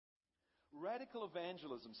Radical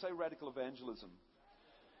evangelism. Say radical evangelism.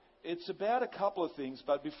 It's about a couple of things,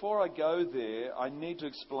 but before I go there, I need to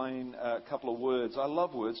explain a couple of words. I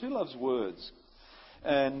love words. Who loves words?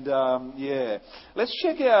 And, let's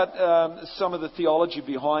check out some of the theology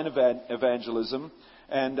behind evangelism.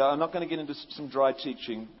 And I'm not going to get into some dry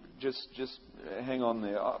teaching. Just hang on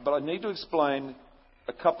there. But I need to explain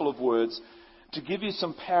a couple of words to give you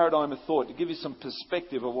some paradigm of thought, to give you some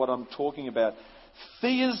perspective of what I'm talking about.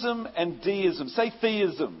 Theism and deism. Say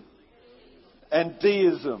theism and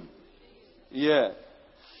deism. Yeah.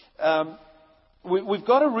 We've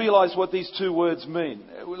got to realize what these two words mean.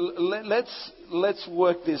 Let's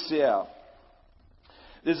work this out.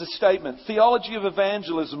 There's a statement. Theology of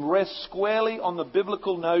evangelism rests squarely on the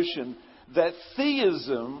biblical notion that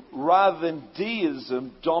theism rather than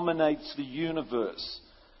deism dominates the universe.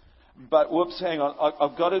 But, hang on.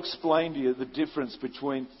 I've got to explain to you the difference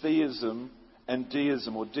between theism and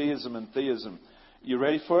deism, or deism and theism. You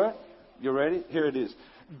ready for it? You ready? Here it is.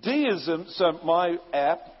 Deism, so my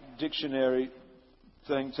app, dictionary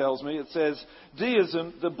thing tells me, it says,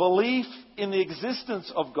 deism, the belief in the existence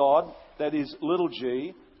of God, that is little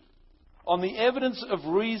g, on the evidence of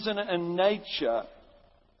reason and nature,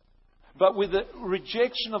 but with a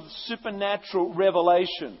rejection of supernatural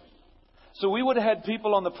revelation. So we would have had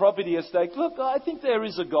people on the property estate, look, I think there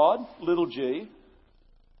is a God, little g.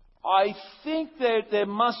 I think there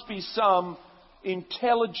must be some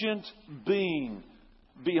intelligent being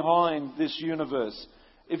behind this universe.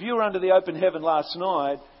 If you were under the open heaven last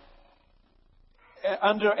night,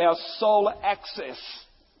 under our solar axis,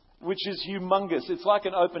 which is humongous, it's like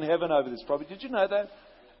an open heaven over this property. Did you know that?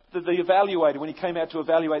 The evaluator, when he came out to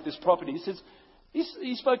evaluate this property, he says,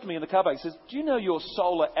 he spoke to me in the car park. He says, do you know your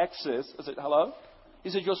solar axis? I said, hello?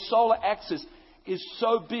 He said, your solar axis is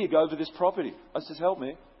so big over this property. I says, help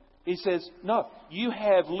me. He says, no, you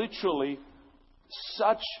have literally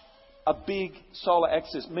such a big solar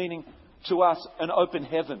axis, meaning to us an open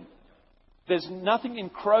heaven. There's nothing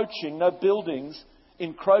encroaching, no buildings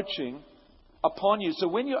encroaching upon you. So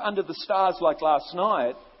when you're under the stars like last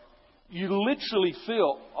night, you literally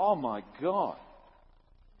feel, oh my God,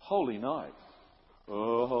 holy night.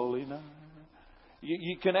 Oh, holy night.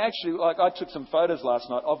 You can actually, like I took some photos last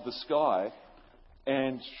night of the sky,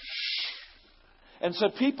 and so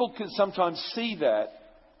people can sometimes see that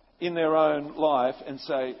in their own life and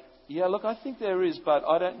say, yeah, look, I think there is, but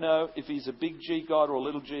I don't know if he's a big G God or a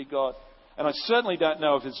little g God. And I certainly don't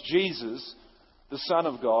know if it's Jesus, the Son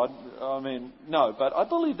of God. I mean, no, but I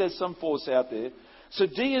believe there's some force out there. So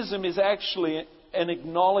deism is actually an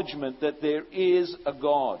acknowledgement that there is a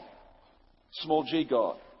God, small g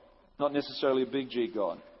God, not necessarily a big G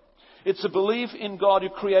God. It's a belief in God who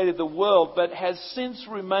created the world, but has since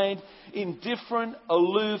remained indifferent,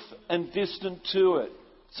 aloof, and distant to it.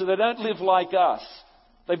 So they don't live like us.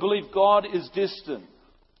 They believe God is distant,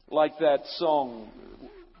 like that song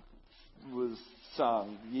was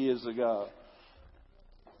sung years ago.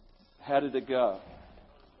 How did it go?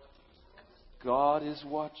 God is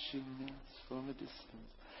watching us from a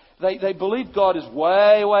distance. They believe God is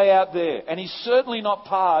way, way out there, and He's certainly not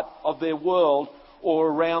part of their world or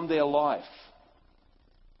around their life.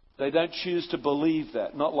 They don't choose to believe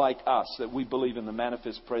that, not like us, that we believe in the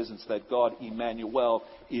manifest presence that God, Emmanuel,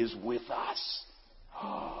 is with us.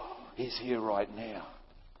 Oh, He's here right now.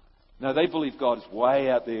 No, they believe God is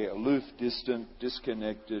way out there, aloof, distant,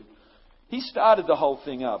 disconnected. He started the whole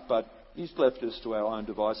thing up, but He's left us to our own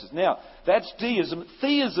devices. Now, that's deism.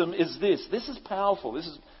 Theism is this. This is powerful. This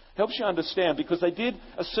helps you understand, because they did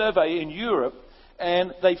a survey in Europe,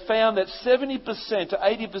 and they found that 70% to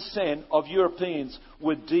 80% of Europeans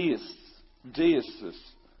were deists. Deists.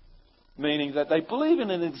 Meaning that they believe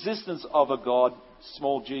in an existence of a God,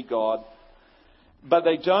 small g God, but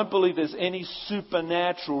they don't believe there's any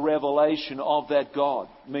supernatural revelation of that God.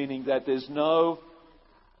 Meaning that there's no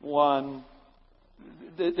one...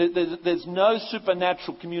 There's no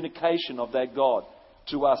supernatural communication of that God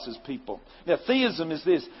to us as people. Now, theism is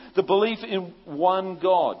this. The belief in one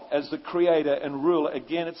God as the creator and ruler.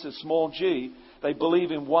 Again, it's a small g. They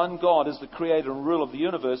believe in one God as the creator and ruler of the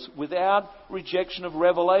universe without rejection of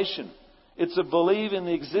revelation. It's a belief in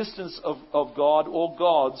the existence of God or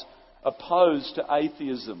gods opposed to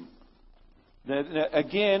atheism. Now,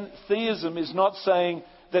 again, theism is not saying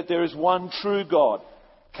that there is one true God,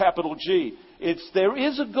 capital G. It's there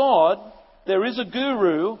is a God, there is a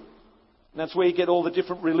guru, and that's where you get all the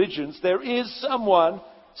different religions. There is someone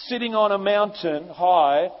sitting on a mountain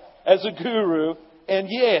high as a guru, and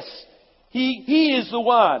yes, he is the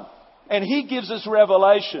one, and he gives us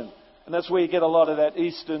revelation. And that's where you get a lot of that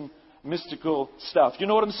Eastern mystical stuff. You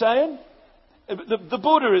know what I'm saying? The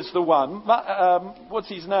Buddha is the one. What's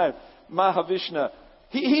his name? Mahavishnu.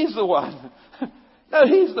 He's the one. No,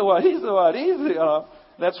 he's the one. He's the one.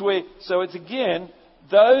 That's where. So it's again,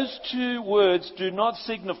 those two words do not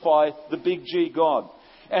signify the big G God.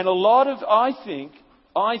 And I think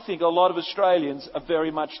a lot of Australians are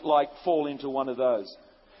very much fall into one of those.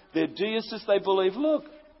 They're deists. They believe, look,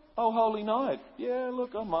 oh, holy night. Yeah,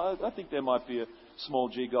 look, I think there might be a small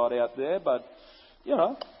G God out there, but,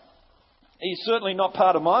 he's certainly not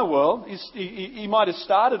part of my world. He might have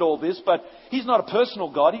started all this, but he's not a personal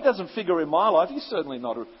God. He doesn't figure in my life. He's certainly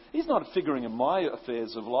not figuring in my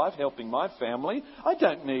affairs of life, helping my family. I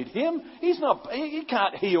don't need him. He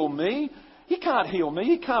can't heal me. He can't heal me.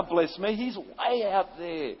 He can't bless me. He's way out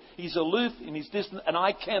there. He's aloof and he's distant, and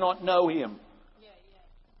I cannot know him.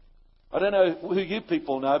 I don't know who you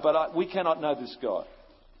people know, but we cannot know this God.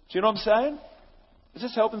 Do you know what I'm saying? Is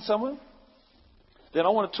this helping someone? Then I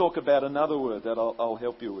want to talk about another word that I'll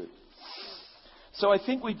help you with. So I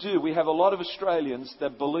think we do. We have a lot of Australians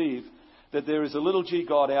that believe that there is a little G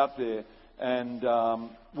God out there, and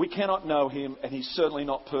we cannot know him, and he's certainly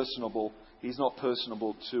not personable. He's not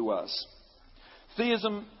personable to us.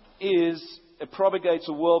 Theism propagates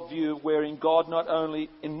a worldview wherein God not only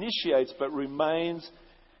initiates but remains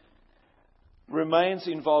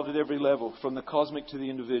involved at every level, from the cosmic to the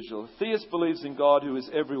individual. Theist believes in God who is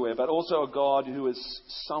everywhere, but also a God who is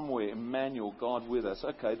somewhere, Emmanuel, God with us.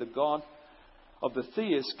 Okay, the God of the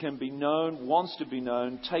theist can be known, wants to be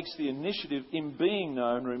known, takes the initiative in being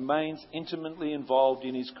known, remains intimately involved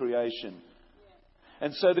in his creation.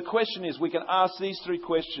 And so the question is, we can ask these three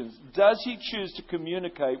questions. Does he choose to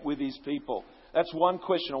communicate with his people? That's one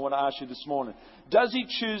question I want to ask you this morning. Does he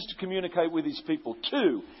choose to communicate with his people?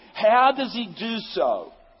 2, how does he do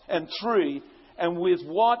so? And 3, and with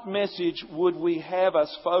what message would we have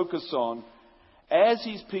us focus on as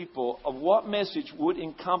his people? Of what message would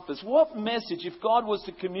encompass? What message, if God was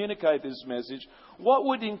to communicate this message, what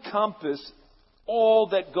would encompass all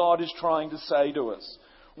that God is trying to say to us?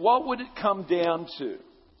 What would it come down to?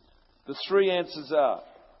 The 3 answers are,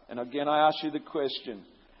 and again I ask you the question,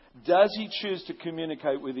 does he choose to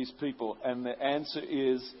communicate with his people? And the answer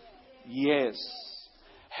is yes.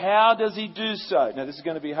 How does he do so? Now this is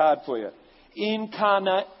going to be hard for you.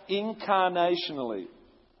 Incarnationally.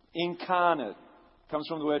 Incarnate. Comes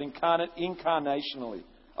from the word incarnate, incarnationally.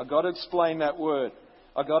 I've got to explain that word.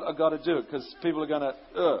 I've got to do it because people are going to,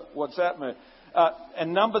 what's that mean?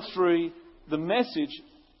 And number 3, the message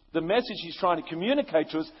he's trying to communicate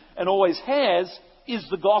to us and always has is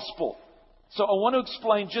the gospel. So I want to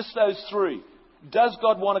explain just those 3. Does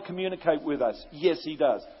God want to communicate with us? Yes, he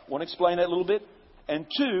does. Want to explain that a little bit? And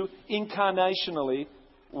 2, incarnationally,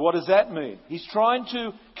 what does that mean? He's trying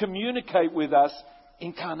to communicate with us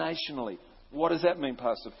incarnationally. What does that mean,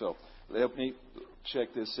 Pastor Phil? Help me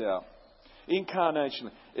check this out.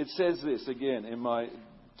 Incarnationally. It says this again in my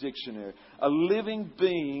dictionary. A living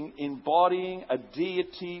being embodying a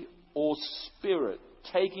deity or spirit,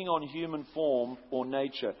 taking on human form or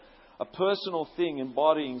nature. A personal thing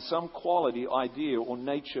embodying some quality, idea, or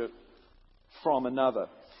nature from another.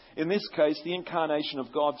 In this case, the incarnation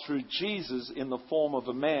of God through Jesus in the form of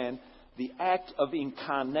a man, the act of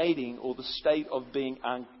incarnating or the state of being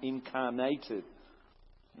incarnated.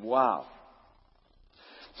 Wow.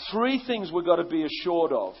 3 things we've got to be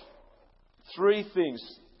assured of. 3 things.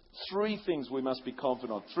 3 things we must be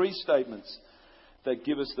confident of. 3 statements that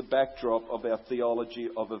give us the backdrop of our theology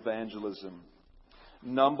of evangelism.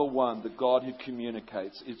 Number 1, the God who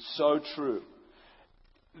communicates. It's so true.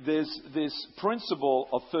 There's this principle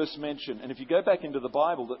of first mention. And if you go back into the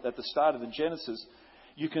Bible at the start of the Genesis,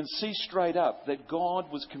 you can see straight up that God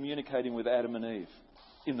was communicating with Adam and Eve.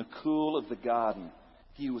 In the cool of the garden,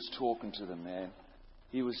 he was talking to them, man.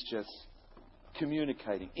 He was just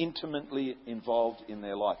communicating, intimately involved in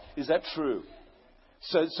their life. Is that true?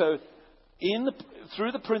 So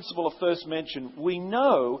through the principle of first mention, we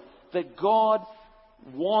know that God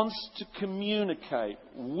wants to communicate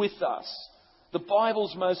with us. The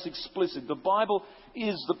Bible's most explicit. The Bible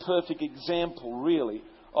is the perfect example, really,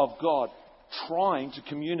 of God trying to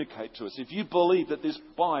communicate to us. If you believe that this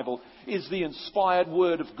Bible is the inspired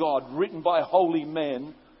word of God written by holy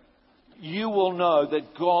men, you will know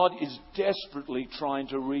that God is desperately trying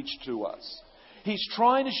to reach to us. He's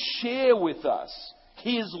trying to share with us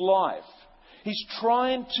his life. He's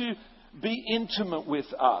trying to be intimate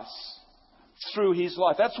with us through his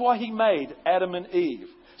life. That's why he made Adam and Eve,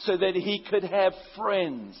 so that he could have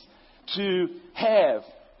friends to have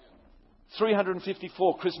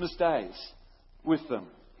 354 Christmas days with them.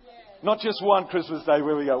 Not just one Christmas Day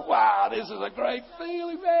where we go, wow, this is a great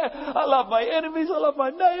feeling, man. I love my enemies. I love my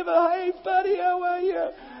neighbour. Hey, buddy, how are you?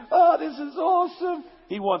 Oh, this is awesome.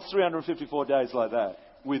 He wants 354 days like that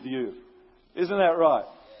with you. Isn't that right?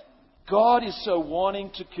 God is so wanting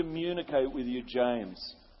to communicate with you,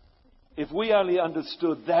 James. If we only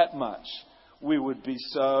understood that much, we would be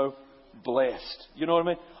so blessed. You know what I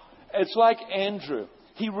mean? It's like Andrew.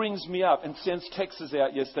 He rings me up and sends texts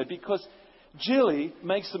out yesterday because Jilly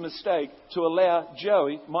makes the mistake to allow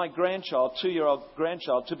Joey, my grandchild, 2-year-old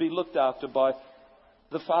grandchild, to be looked after by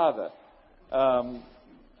the father,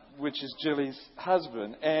 which is Jilly's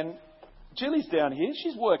husband. And Jilly's down here.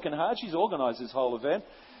 She's working hard. She's organised this whole event.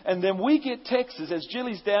 And then we get texts as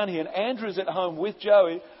Jilly's down here and Andrew's at home with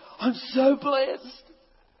Joey. I'm so blessed.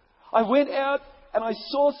 I went out and I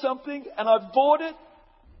saw something and I bought it.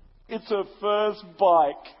 It's her first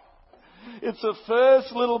bike. It's her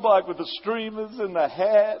first little bike with the streamers and the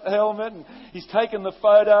helmet. And he's taken the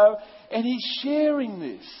photo and he's sharing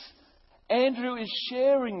this. Andrew is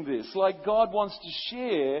sharing this like God wants to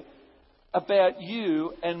share about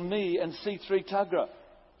you and me and C3 Tuggerah.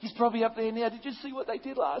 He's probably up there now. Did you see what they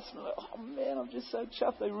did last night? Oh man, I'm just so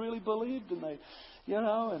chuffed. They really believed and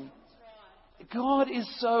and God is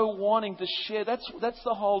so wanting to share. That's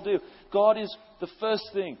the whole deal. God is the first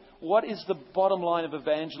thing. What is the bottom line of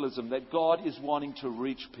evangelism? That God is wanting to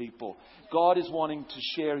reach people. God is wanting to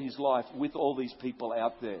share His life with all these people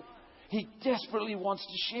out there. He desperately wants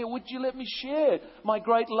to share. Would you let me share my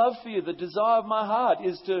great love for you? The desire of my heart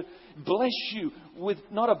is to bless you with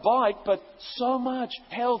not a bike, but so much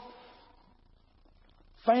health,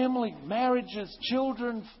 family, marriages,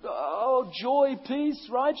 children, joy, peace,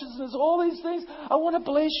 righteousness, all these things. I want to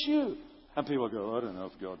bless you. And people go, I don't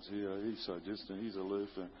know if God's here. He's so distant. He's aloof.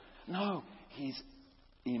 No, He's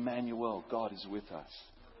Emmanuel. God is with us.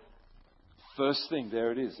 First thing,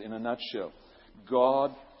 there it is in a nutshell.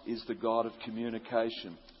 God is the God of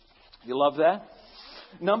communication. You love that?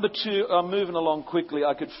 Number 2, I'm moving along quickly.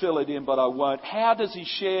 I could fill it in, but I won't. How does He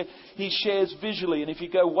share? He shares visually. And if you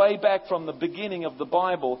go way back from the beginning of the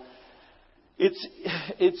Bible,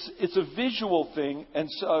 it's a visual thing. And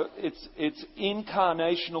so it's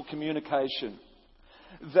incarnational communication.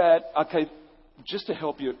 Just to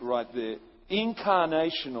help you right there,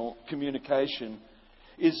 incarnational communication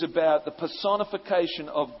is about the personification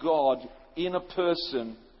of God in a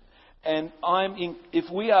person. And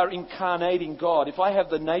if we are incarnating God, if I have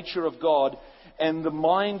the nature of God and the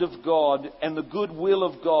mind of God and the good will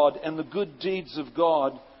of God and the good deeds of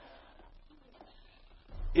God,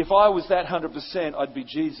 if I was that 100%, I'd be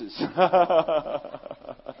Jesus.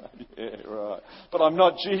 Yeah, right. But I'm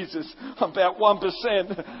not Jesus. I'm about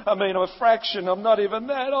 1%. I'm a fraction. I'm not even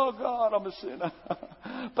that. Oh God, I'm a sinner.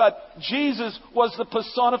 But Jesus was the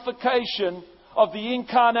personification of the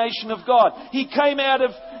incarnation of God. He came out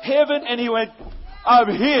of heaven and He went, I'm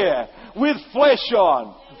here with flesh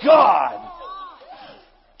on. God.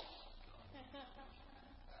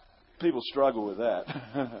 People struggle with that.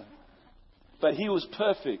 But He was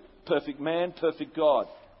perfect. Perfect man, perfect God.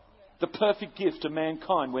 The perfect gift to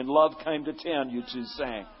mankind when love came to town, you two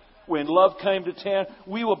sang. When love came to town,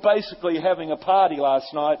 we were basically having a party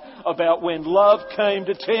last night about when love came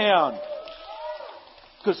to town.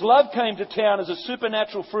 Because love came to town as a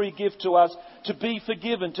supernatural free gift to us to be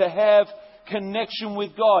forgiven, to have connection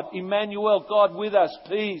with God. Emmanuel, God with us,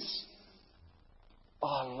 peace. Oh,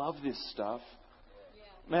 I love this stuff.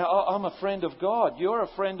 Now, I'm a friend of God. You're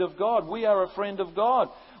a friend of God. We are a friend of God.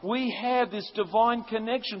 We have this divine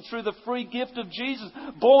connection through the free gift of Jesus.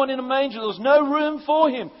 Born in a manger. There was no room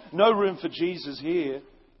for Him. No room for Jesus here.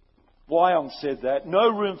 Wyong said that. No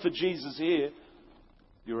room for Jesus here.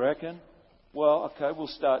 You reckon? Well, okay, we'll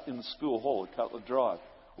start in the school hall at Cutler Drive.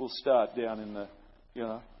 We'll start down in the,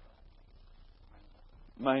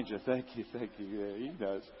 manger. Thank you. Yeah, he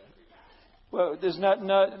knows. Well, there's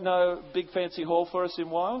no big fancy hall for us in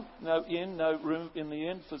Wyong? No room in the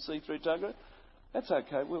inn for C3 Tuggerah? That's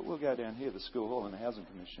okay. We'll go down here, the school hall and the Housing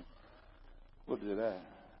Commission. We'll do that.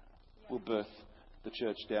 We'll birth the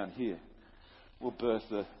church down here. We'll birth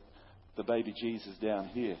the baby Jesus down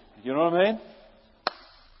here. You know what I mean?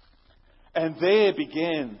 And there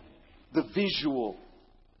began the visual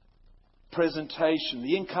presentation,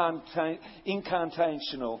 the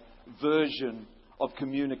incarnational version of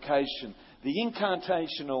communication. The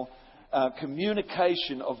incarnational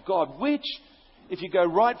communication of God, which, if you go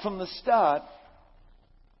right from the start,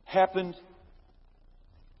 happened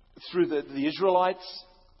through the Israelites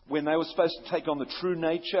when they were supposed to take on the true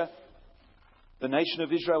nature. The nation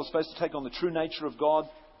of Israel was supposed to take on the true nature of God,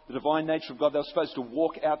 the divine nature of God. They were supposed to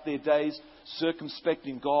walk out their days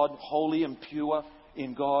circumspecting God, holy and pure,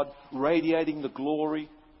 in God, radiating the glory,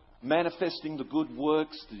 manifesting the good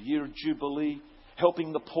works, the year of Jubilee,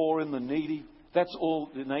 helping the poor and the needy. That's all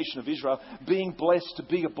the nation of Israel. Being blessed to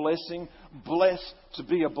be a blessing, blessed to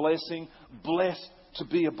be a blessing, blessed to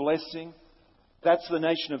be a blessing. That's the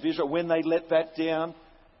nation of Israel. When they let that down,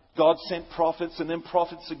 God sent prophets and then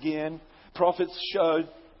prophets again. Prophets showed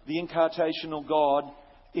the incarnational God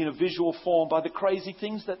in a visual form by the crazy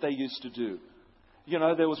things that they used to do. You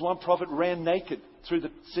know, there was one prophet ran naked through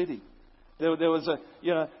the city. There was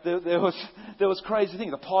crazy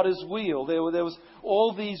things. The potter's wheel. There was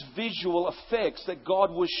all these visual effects that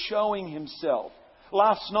God was showing Himself.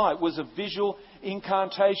 Last night was a visual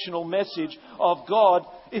incarnational message of God.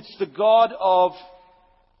 It's the God of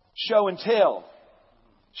show and tell.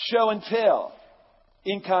 Show and tell.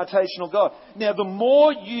 Incarnational God. Now, the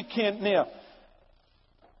more you can... Now,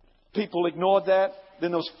 people ignored that.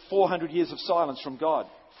 Then there was 400 years of silence from God.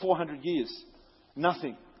 400 years.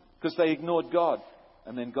 Nothing. Because they ignored God.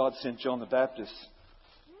 And then God sent John the Baptist.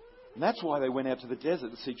 And that's why they went out to the desert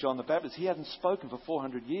to see John the Baptist. He hadn't spoken for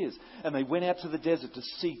 400 years. And they went out to the desert to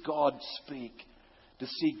see God speak. To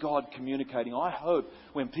see God communicating. I hope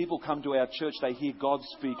when people come to our church, they hear God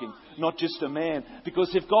speaking. Not just a man.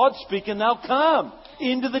 Because if God's speaking, they'll come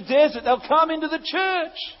into the desert. They'll come into the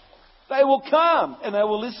church. They will come and they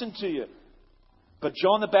will listen to you. But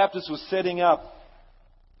John the Baptist was setting up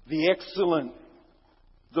the excellent,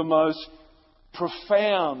 the most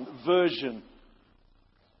profound version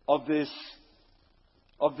of this,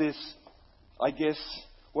 I guess,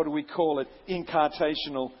 what do we call it?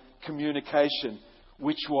 Incarnational communication,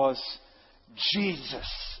 which was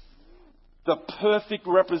Jesus. The perfect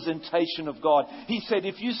representation of God. He said,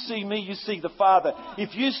 if you see me, you see the Father.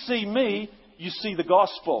 If you see me, you see the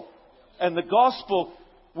gospel. And the gospel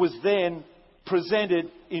was then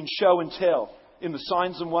presented in show and tell, in the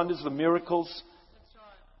signs and wonders, the miracles. That's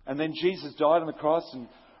right. And then Jesus died on the cross and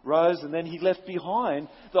rose, and then He left behind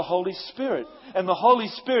the Holy Spirit. And the Holy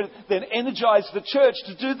Spirit then energized the church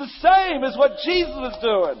to do the same as what Jesus was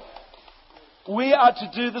doing. We are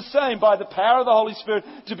to do the same by the power of the Holy Spirit,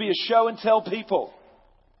 to be a show and tell people.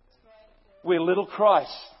 We're little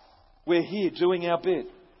Christ. We're here doing our bit.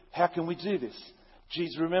 How can we do this?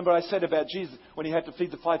 Jesus, remember I said about Jesus when He had to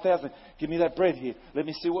feed the 5,000. Give me that bread here. Let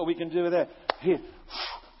me see what we can do with that. Here.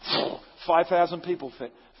 5,000 people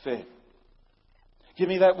fed. Give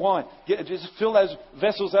me that wine. Just fill those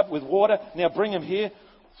vessels up with water. Now bring them here.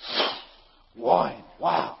 Wine.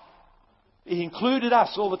 Wow. He included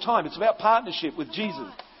us all the time. It's about partnership with Jesus.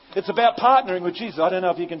 It's about partnering with Jesus. I don't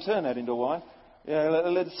know if you can turn that into wine. Yeah,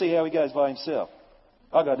 let's see how He goes by Himself.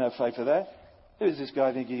 I've got no faith for that. Who does this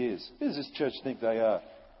guy think he is? Who does this church think they are?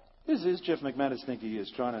 Who does Jeff McManus think he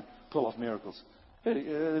is, trying to pull off miracles?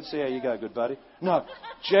 Let's see how you go, good buddy. No,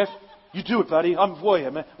 Jeff, you do it, buddy. I'm for you,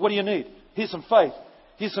 man. What do you need? Here's some faith.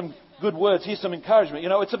 Here's some good words. Here's some encouragement. You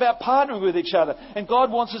know, it's about partnering with each other. And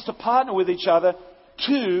God wants us to partner with each other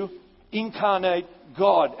to incarnate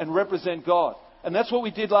God and represent God. And that's what we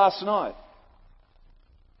did last night.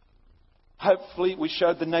 Hopefully we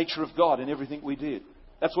showed the nature of God in everything we did.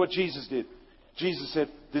 That's what Jesus did. Jesus said,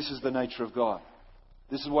 this is the nature of God.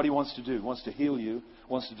 This is what He wants to do. He wants to heal you,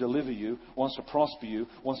 wants to deliver you, wants to prosper you,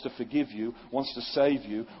 wants to forgive you, wants to save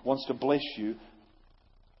you, wants to bless you.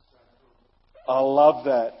 I love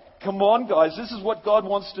that. Come on, guys. This is what God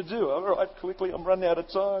wants to do. All right, quickly. I'm running out of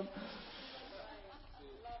time.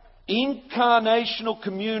 Incarnational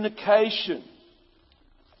communication.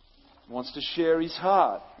 He wants to share His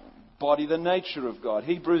heart, embody the nature of God.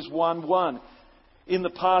 Hebrews 1:1. In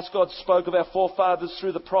the past, God spoke of our forefathers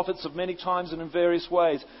through the prophets of many times and in various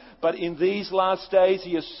ways. But in these last days,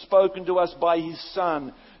 He has spoken to us by His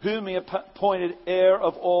Son, whom He appointed heir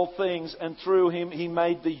of all things, and through Him He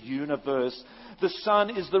made the universe. The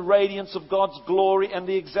Son is the radiance of God's glory and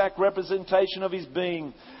the exact representation of His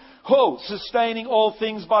being. Sustaining all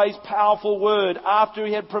things by His powerful word. After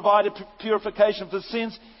He had provided purification for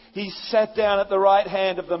sins, He sat down at the right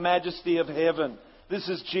hand of the majesty of heaven. This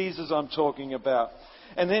is Jesus I'm talking about.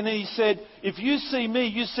 And then He said, if you see me,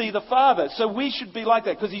 you see the Father. So we should be like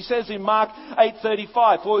that. Because He says in Mark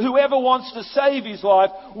 8:35, for whoever wants to save his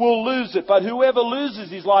life will lose it. But whoever loses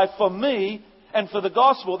his life for me and for the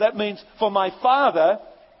gospel, that means for my Father.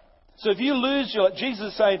 So if you lose your life,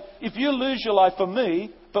 Jesus is saying, if you lose your life for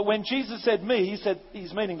me, but when Jesus said me, He said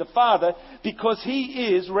He's meaning the Father, because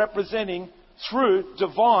He is representing through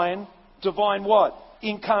divine what?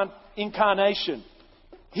 Incarnation.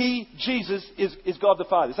 He, Jesus, is God the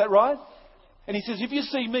Father. Is that right? And He says, if you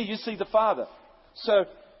see me, you see the Father. So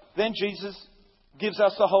then Jesus gives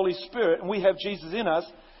us the Holy Spirit and we have Jesus in us.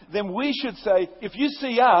 Then we should say, if you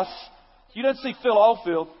see us, You don't see Phil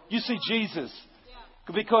Oldfield, you see Jesus.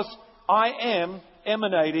 Because I am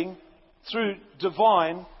emanating through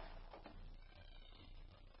divine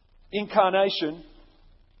incarnation.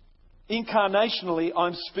 Incarnationally,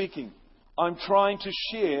 I'm speaking. I'm trying to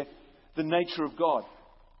share the nature of God,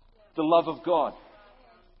 the love of God.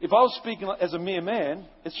 If I was speaking as a mere man,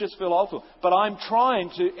 it's just Phil Oldfield. But I'm trying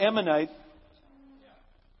to emanate.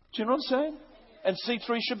 Do you know what I'm saying? And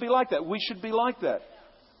C3 should be like that. We should be like that.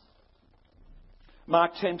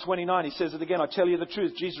 Mark 10:29, he says it again. I tell you the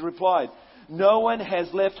truth. Jesus replied, no one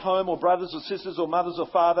has left home or brothers or sisters or mothers or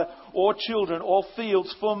father or children or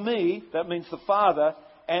fields for me, that means the Father,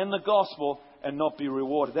 and the gospel, and not be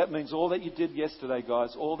rewarded. That means all that you did yesterday,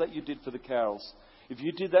 guys, all that you did for the carols. If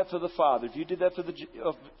you did that for the Father, if you did that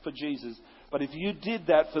for Jesus, but if you did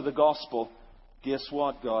that for the gospel, guess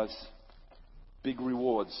what, guys? Big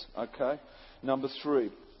rewards, okay? Number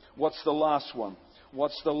 3. What's the last one?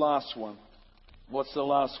 What's the last one? What's the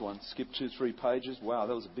last one? Skip 2-3 pages. Wow,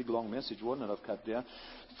 that was a big long message, wasn't it? I've cut down.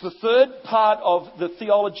 The third part of the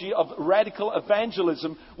theology of radical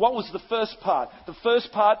evangelism, what was the first part? The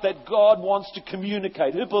first part that God wants to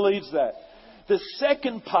communicate. Who believes that? The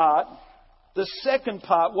second part,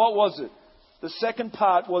 what was it? The second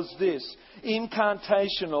part was this: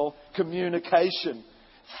 incantational communication.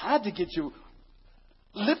 It's hard to get your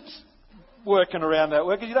lips working around that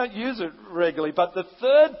word because you don't use it regularly. But the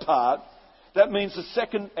third part, that means the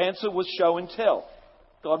second answer was show and tell.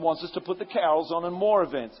 God wants us to put the carols on and more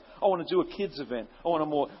events. I want to do a kids event. I want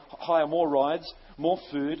to hire more rides, more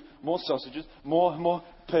food, more sausages, more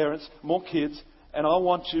parents, more kids. And I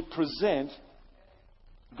want to present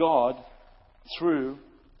God through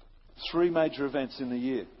 3 major events in the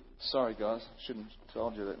year. Sorry, guys. Shouldn't have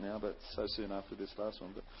told you that now, but so soon after this last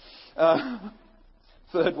one. But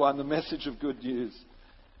third one, the message of good news.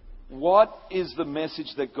 What is the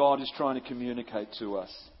message that God is trying to communicate to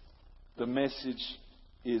us? The message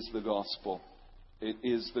is the gospel. It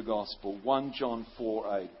is the gospel. 1 John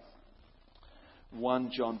 4:8.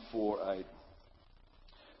 1 John 4:8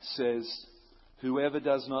 says, whoever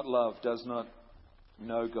does not love does not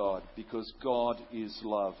know God, because God is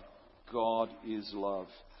love. God is love.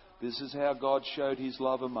 This is how God showed His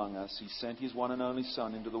love among us. He sent His one and only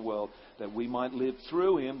Son into the world that we might live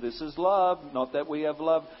through Him. This is love. Not that we have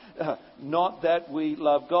loved, not that we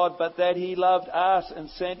love God, but that He loved us and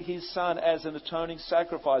sent His Son as an atoning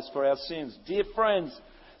sacrifice for our sins. Dear friends,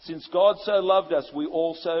 since God so loved us, we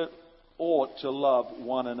also ought to love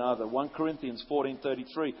one another. 1 Corinthians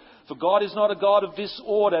 14:33. For God is not a God of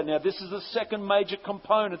disorder. Now, this is the second major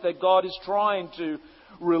component that God is trying to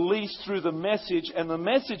release through the message, and the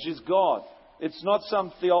message is God. It's not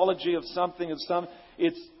some theology of something,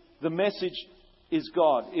 it's the message is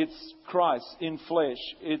God. It's Christ in flesh.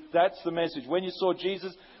 That's the message. When you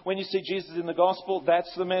see Jesus in the gospel,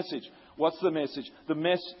 that's the message. What's the message? The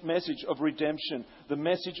message of redemption, the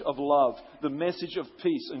message of love, the message of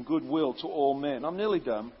peace and goodwill to all men. I'm nearly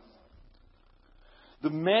done.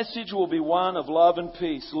 The message will be one of love and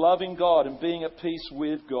peace, loving God and being at peace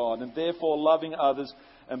with God, and therefore loving others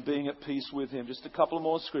and being at peace with Him. Just a couple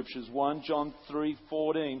more scriptures. 1 John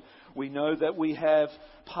 3:14. We know that we have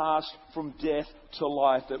passed from death to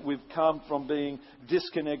life, that we've come from being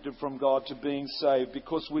disconnected from God to being saved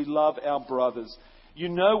because we love our brothers. You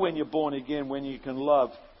know when you're born again, when you can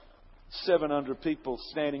love 700 people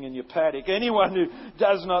standing in your paddock. Anyone who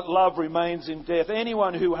does not love remains in death.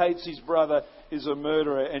 Anyone who hates his brother is a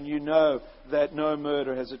murderer, and you know that no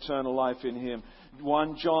murderer has eternal life in him.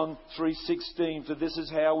 1 John 3:16, for this is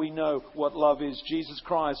how we know what love is. Jesus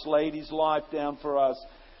Christ laid His life down for us,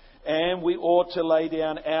 and we ought to lay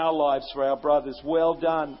down our lives for our brothers. Well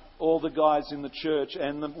done, all the guys in the church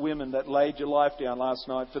and the women that laid your life down last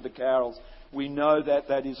night for the carols. We know that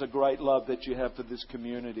that is a great love that you have for this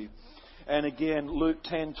community. And again, Luke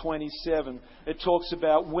 10:27, it talks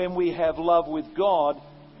about when we have love with God,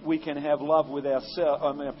 we can have love with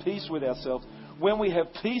ourselves, peace with ourselves. When we have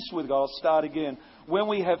peace with God, I'll start again. When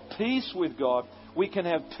we have peace with God, we can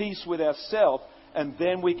have peace with ourselves, and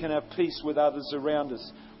then we can have peace with others around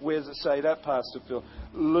us. Where does it say that, Pastor Phil?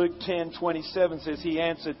 Luke 10:27 says, He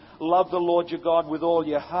answered, love the Lord your God with all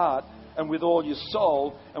your heart, and with all your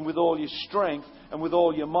soul, and with all your strength, and with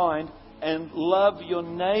all your mind, and love your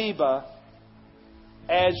neighbour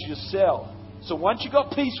as yourself. So once you've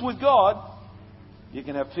got peace with God, you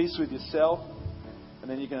can have peace with yourself, and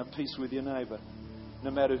then you can have peace with your neighbour,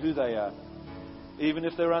 no matter who they are. Even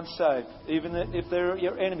if they're unsaved, even if they're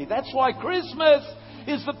your enemy. That's why Christmas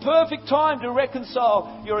is the perfect time to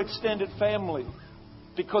reconcile your extended family.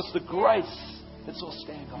 Because the grace, let's all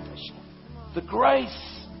stand, God bless you. The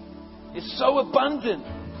grace is so abundant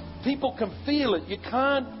People can feel it. You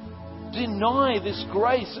can't deny this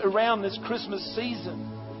grace around this Christmas season.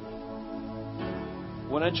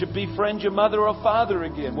 Why don't you befriend your mother or father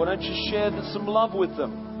again? Why don't you share some love with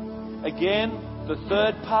them? Again, the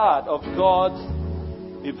third part of God's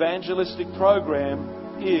evangelistic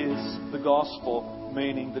program is the gospel,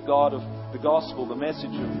 meaning the God of the gospel, the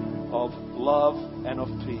message of love and of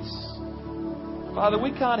peace. Father,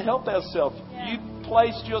 we can't help ourselves. You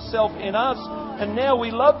placed yourself in us, and now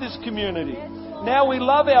we love this community. Now we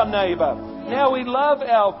love our neighbour. Now we love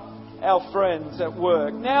our friends at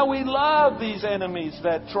work. Now we love these enemies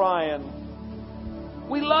that try and...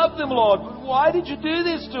 We love them, Lord. Why did you do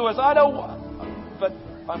this to us? I don't want... But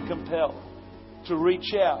I'm compelled to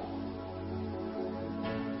reach out.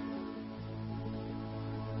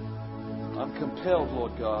 I'm compelled,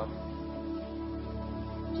 Lord God,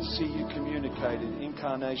 to see you communicated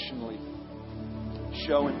incarnationally.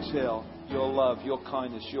 Show and tell your love, your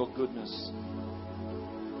kindness, your goodness.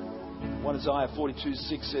 1 Isaiah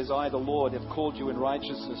 42:6 says, I, the Lord, have called you in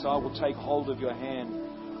righteousness. I will take hold of your hand.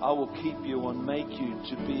 I will keep you and make you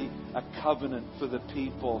to be a covenant for the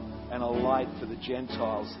people and a light for the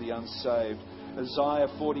Gentiles, the unsaved. Isaiah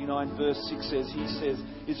 49 verse 6 says, he says,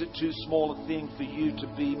 is it too small a thing for you to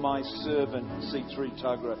be my servant, C3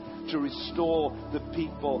 Tuggerah, to restore the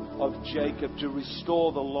people of Jacob, to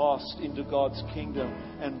restore the lost into God's kingdom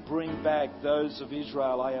and bring back those of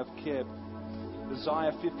Israel I have kept.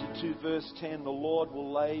 Isaiah 52 verse 10, the Lord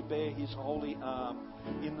will lay bare his holy arm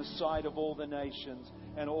in the sight of all the nations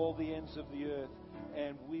and all the ends of the earth,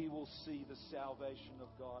 and we will see the salvation of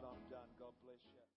God on